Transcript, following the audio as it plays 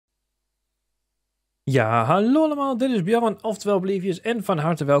Ja, hallo allemaal, dit is Bjorn, oftewel Bliefjes, en van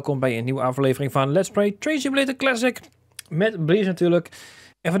harte welkom bij een nieuwe aflevering van Let's Play Train Simulator Classic, met Blies natuurlijk.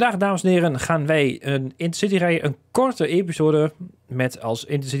 En vandaag, dames en heren, gaan wij een Intercity rijden, een korte episode, met als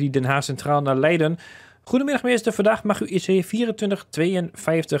Intercity Den Haag Centraal naar Leiden. Goedemiddag meester, vandaag mag u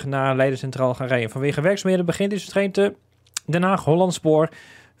IC2452 naar Leiden Centraal gaan rijden. Vanwege werkzaamheden begint deze trein te Den Haag Holland Spoor.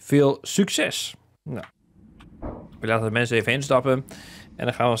 Veel succes! Nou, we laten de mensen even instappen. En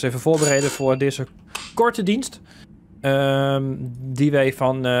dan gaan we ons even voorbereiden voor deze korte dienst. Die wij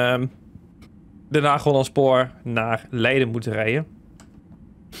van Den Haag Holland Spoor naar Leiden moeten rijden.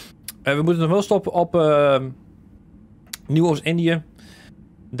 We moeten nog wel stoppen op Nieuw-Oost-Indië.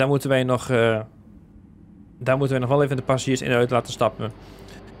 Daar moeten wij nog wel even de passagiers in en uit laten stappen.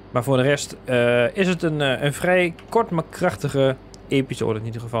 Maar voor de rest is het een vrij kort maar krachtige episode in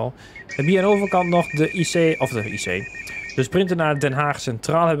ieder geval. We hebben hier aan de overkant nog de IC. De sprinter naar Den Haag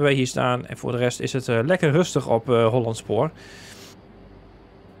Centraal hebben wij hier staan. En voor de rest is het lekker rustig op Holland Spoor.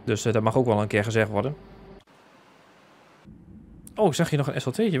 Dus dat mag ook wel een keer gezegd worden. Oh, ik zag hier nog een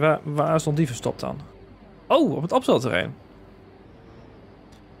SL2'tje. Waar stond die verstopt dan? Oh, op het opstelterrein.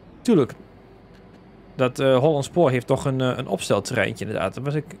 Tuurlijk. Dat Holland Spoor heeft toch een opstelterreintje inderdaad. Dat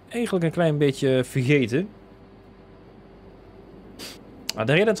was ik eigenlijk een klein beetje vergeten.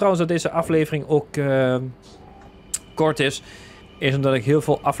 De reden trouwens dat deze aflevering ook kort is omdat ik heel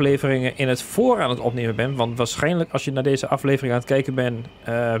veel afleveringen in het voor aan het opnemen ben. Want waarschijnlijk als je naar deze aflevering aan het kijken bent,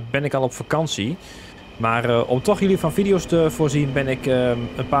 ben ik al op vakantie. Maar om toch jullie van video's te voorzien, ben ik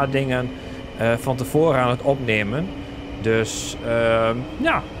een paar dingen van tevoren aan het opnemen. Dus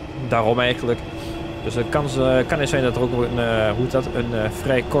ja, daarom eigenlijk. Dus het kan het zijn dat er ook een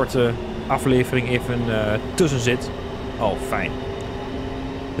vrij korte aflevering even tussen zit. Oh, fijn.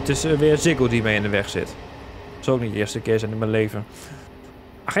 Het is weer Ziggo die mij in de weg zit. Dat zou ook niet de eerste keer zijn in mijn leven.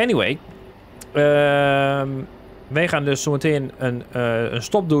 Ach, anyway. Wij gaan dus zometeen een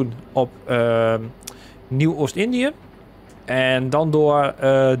stop doen op Nieuw-Oost-Indië. En dan door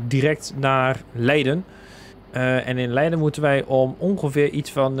direct naar Leiden. En in Leiden moeten wij om ongeveer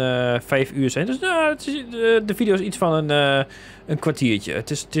iets van 5 uur zijn. Dus de video is iets van een kwartiertje.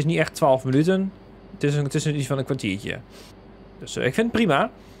 Het is niet echt 12 minuten. Het is iets van een kwartiertje. Dus ik vind het prima.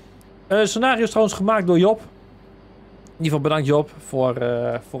 Scenario is trouwens gemaakt door Job. In ieder geval bedankt Job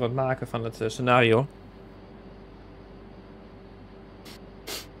voor het maken van het scenario.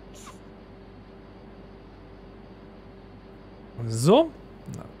 Zo.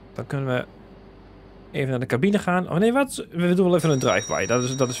 Nou, dan kunnen we even naar de cabine gaan. Oh nee, wat? We doen wel even een drive-by.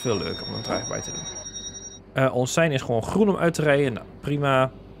 Dat is veel leuker om een drive-by te doen. Ons sein is gewoon groen om uit te rijden. Nou,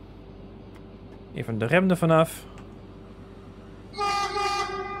 prima. Even de rem ervan af.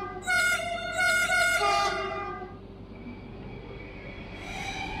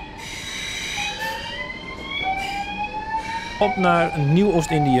 Op naar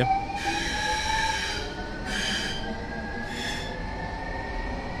Nieuw-Oost-Indië.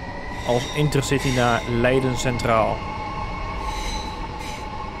 Als Intercity naar Leiden Centraal.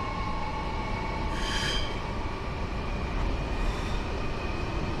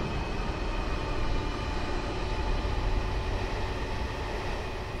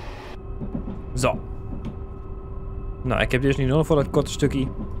 Zo. Nou, ik heb dus niet nodig voor dat korte stukje.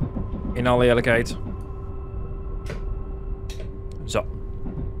 In alle eerlijkheid. Zo.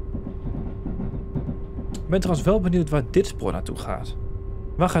 Ik ben trouwens wel benieuwd waar dit spoor naartoe gaat.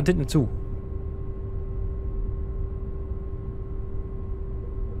 Waar gaat dit naartoe?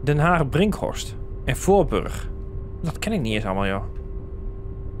 Den Haag Brinkhorst. En Voorburg. Dat ken ik niet eens allemaal, joh.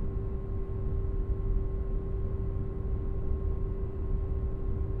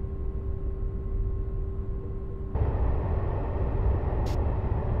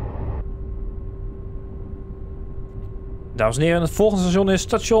 Dames en heren, het volgende station is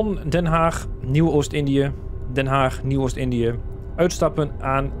station Den Haag, Nieuw-Oost-Indië. Den Haag, Nieuw-Oost-Indië. Uitstappen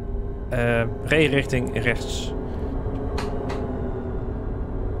aan rijrichting rechts.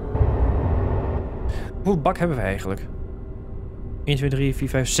 Hoeveel bak hebben we eigenlijk? 1, 2, 3, 4,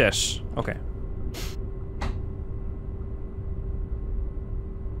 5, 6. Oké.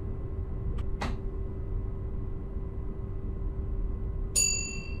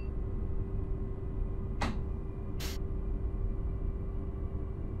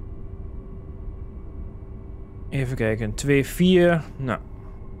 Even kijken, 2, 4. Nou.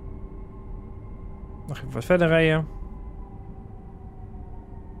 Nog even wat verder rijden.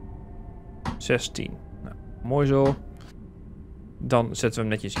 16. Nou, mooi zo. Dan zetten we hem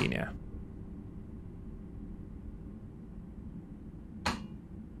netjes hier neer.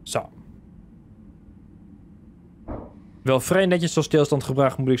 Zo. Wel vrij netjes tot stilstand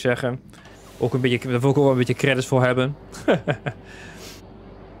gebracht, moet ik zeggen. Ook een beetje, daar wil ik ook wel een beetje credits voor hebben.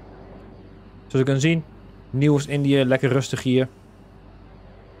 Zoals je kan zien, Nieuws-Indië, lekker rustig hier.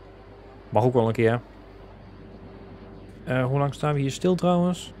 Mag ook wel een keer. Hoe lang staan we hier stil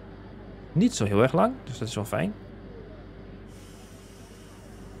trouwens? Niet zo heel erg lang, dus dat is wel fijn.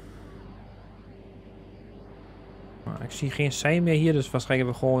 Nou, ik zie geen sein meer hier, dus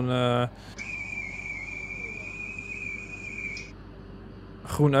waarschijnlijk hebben we gewoon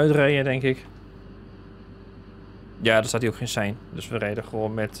groen uitrijden, denk ik. Ja, daar staat hier ook geen sein. Dus we rijden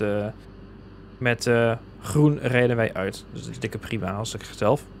gewoon met groen rijden wij uit. Dus dat is dikke prima als ik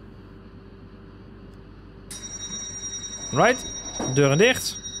zelf. Right, deuren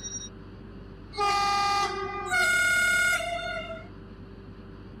dicht.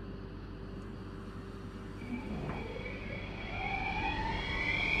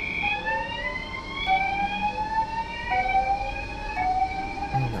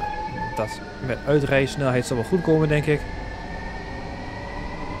 Dat met uitrijsnelheid zal wel goed komen, denk ik.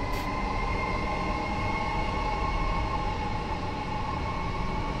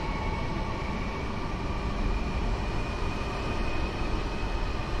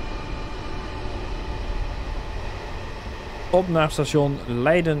 Op naar station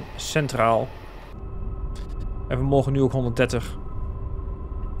Leiden Centraal. En we mogen nu ook 130.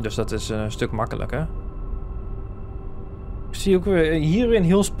 Dus dat is een stuk makkelijker. Ik zie ook weer hier weer een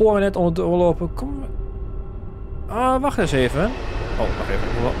heel spoornet onder te doorlopen. Kom. Wacht eens even. Oh, wacht even.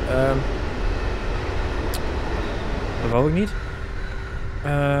 Dat wou ik niet.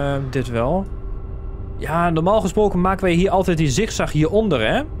 Dit wel. Ja, normaal gesproken maken wij hier altijd die zigzag hieronder,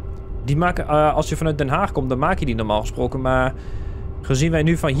 hè? Die maken, als je vanuit Den Haag komt, dan maak je die normaal gesproken. Maar gezien wij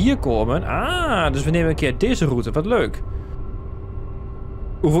nu van hier komen... dus we nemen een keer deze route. Wat leuk.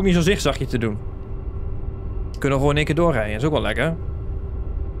 Hoef ook niet zo'n zigzagje te doen. Kunnen we gewoon in één keer doorrijden. Dat is ook wel lekker.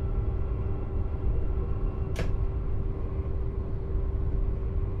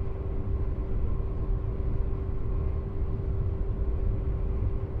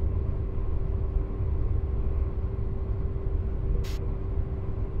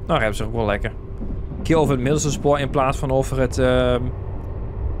 Nou, hebben ze ook wel lekker. Een keer over het middelste spoor in plaats van over het...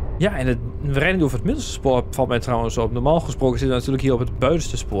 Ja, en we rijden nu over het middelste spoor, valt mij trouwens op. Normaal gesproken zitten we natuurlijk hier op het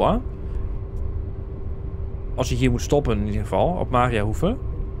buitenste spoor. Als je hier moet stoppen in ieder geval, op Mariahoeve.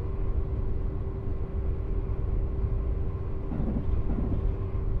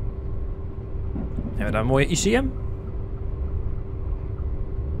 Hebben we daar een mooie ICM.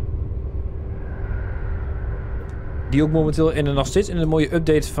 Die ook momenteel nog steeds in een mooie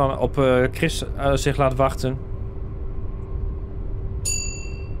update van op Chris zich laat wachten.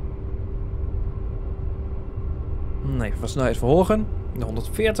 Nee, van snelheid verhogen. De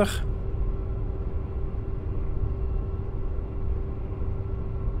 140.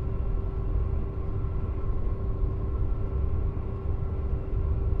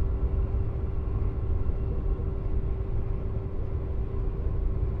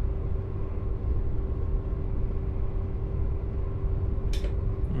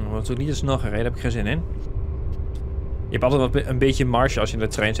 Natuurlijk niet te snel gereden, daar heb ik geen zin in. Je hebt altijd wel een beetje marge als je in de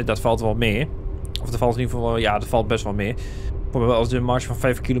trein zit, dat valt wel mee. Of dat valt in ieder geval wel, ja, dat valt best wel mee. Bijvoorbeeld als de marge van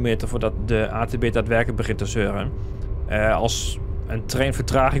 5 kilometer voordat de ATB daadwerkelijk begint te zeuren. Als een trein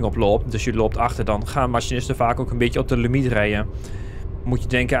vertraging oploopt, dus je loopt achter, dan gaan machinisten vaak ook een beetje op de limiet rijden. Moet je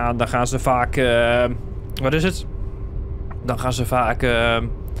denken aan, dan gaan ze vaak, wat is het? Dan gaan ze vaak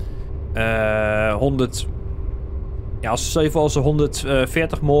 100... Ja, als ze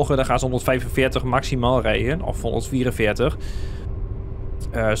 140 mogen, dan gaan ze 145 maximaal rijden. Of 144.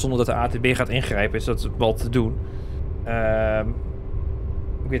 Zonder dat de ATB gaat ingrijpen, is dat wel te doen.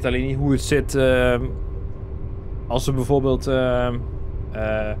 Ik weet alleen niet hoe het zit. Als ze bijvoorbeeld...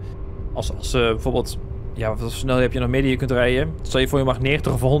 als ze bijvoorbeeld... Ja, wat snelheid heb je nog meer die je kunt rijden? Stel je voor je mag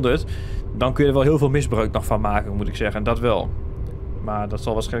 90 of 100. Dan kun je er wel heel veel misbruik nog van maken, moet ik zeggen. Dat wel. Maar dat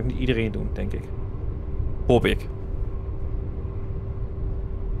zal waarschijnlijk niet iedereen doen, denk ik. Hoop ik.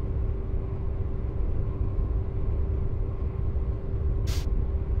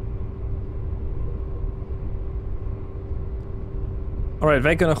 Alright,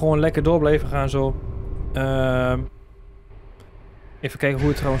 wij kunnen gewoon lekker door blijven gaan zo. Even kijken hoe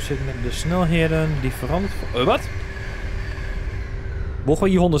het trouwens zit met de snelheden. Die verandert. Wat? Mogen we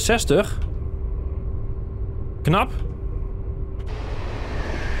hier 160? Knap.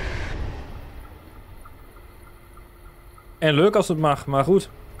 En leuk als het mag, maar goed.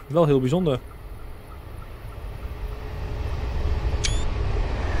 Wel heel bijzonder.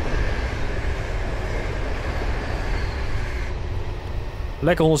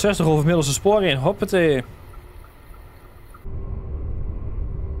 Lekker 160 over middelste spoor in. Hoppatee.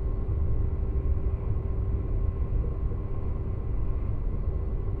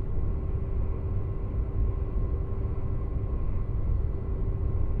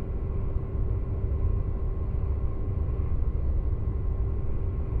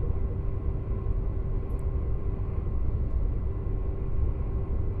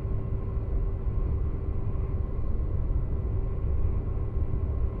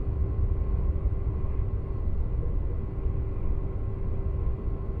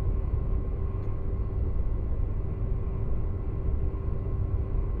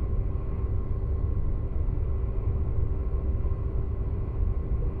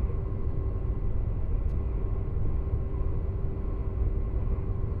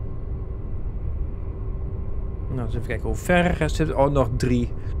 Nou, eens even kijken hoe ver het zit. Oh, nog 3,5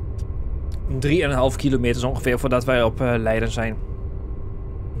 kilometer ongeveer voordat wij op Leiden zijn.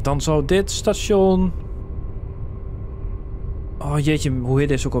 Dan zou dit station... Oh jeetje, hoe heet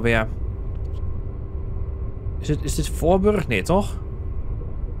dit ook alweer? Is dit Voorburg? Nee, toch?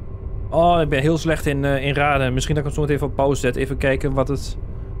 Oh, ik ben heel slecht in raden. Misschien dat ik hem zo meteen even op pauze zet. Even kijken wat het...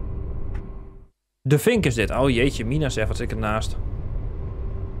 De Vink is dit. Oh jeetje, Mina zegt, wat zit ik ernaast?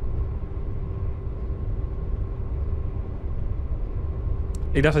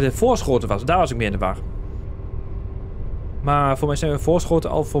 Ik dacht dat dit Voorschoten was. Daar was ik meer in de war. Maar voor mij zijn we Voorschoten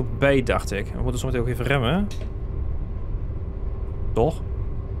al voorbij, dacht ik. We moeten zo meteen ook even remmen. Toch?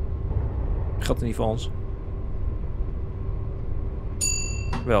 Geldt niet voor ons.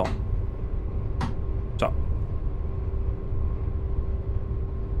 Wel. Zo.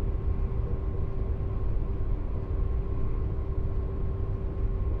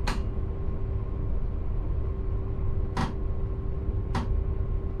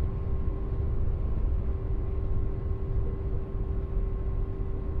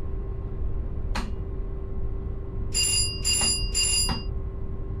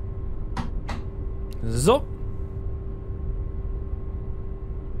 Zo.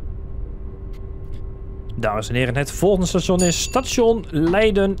 Dames en heren, het volgende station is station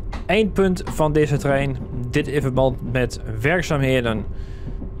Leiden, eindpunt van deze trein. Dit in verband met werkzaamheden.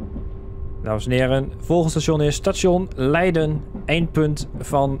 Dames en heren, het volgende station is station Leiden, eindpunt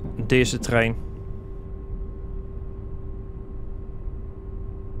van deze trein.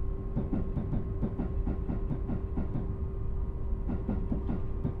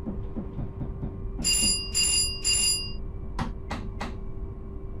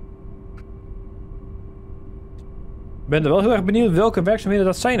 Ik ben er wel heel erg benieuwd welke werkzaamheden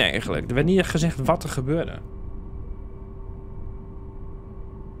dat zijn eigenlijk. Er werd niet echt gezegd wat er gebeurde.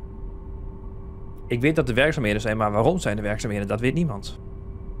 Ik weet dat er werkzaamheden zijn, maar waarom zijn er werkzaamheden, dat weet niemand.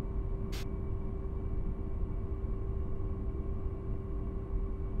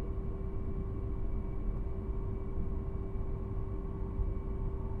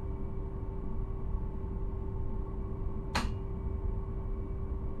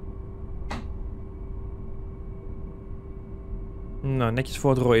 Nou, netjes voor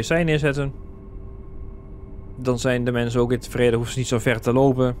het rode sein neerzetten. Dan zijn de mensen ook weer tevreden, hoeven ze niet zo ver te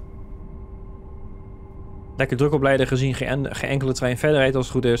lopen. Lekker druk op Leiden gezien geen enkele trein verder rijdt als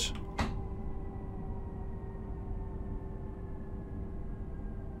het goed is.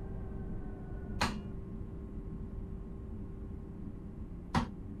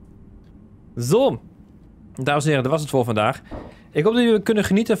 Zo, dames en heren, dat was het voor vandaag. Ik hoop dat jullie kunnen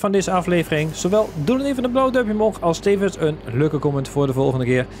genieten van deze aflevering. Zowel doe dan even een blauw duimpje omhoog als tevens een leuke comment voor de volgende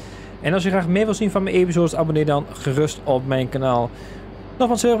keer. En als je graag meer wilt zien van mijn episodes, abonneer dan gerust op mijn kanaal.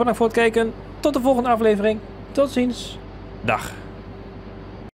 Nogmaals heel erg bedankt voor het kijken. Tot de volgende aflevering. Tot ziens. Dag.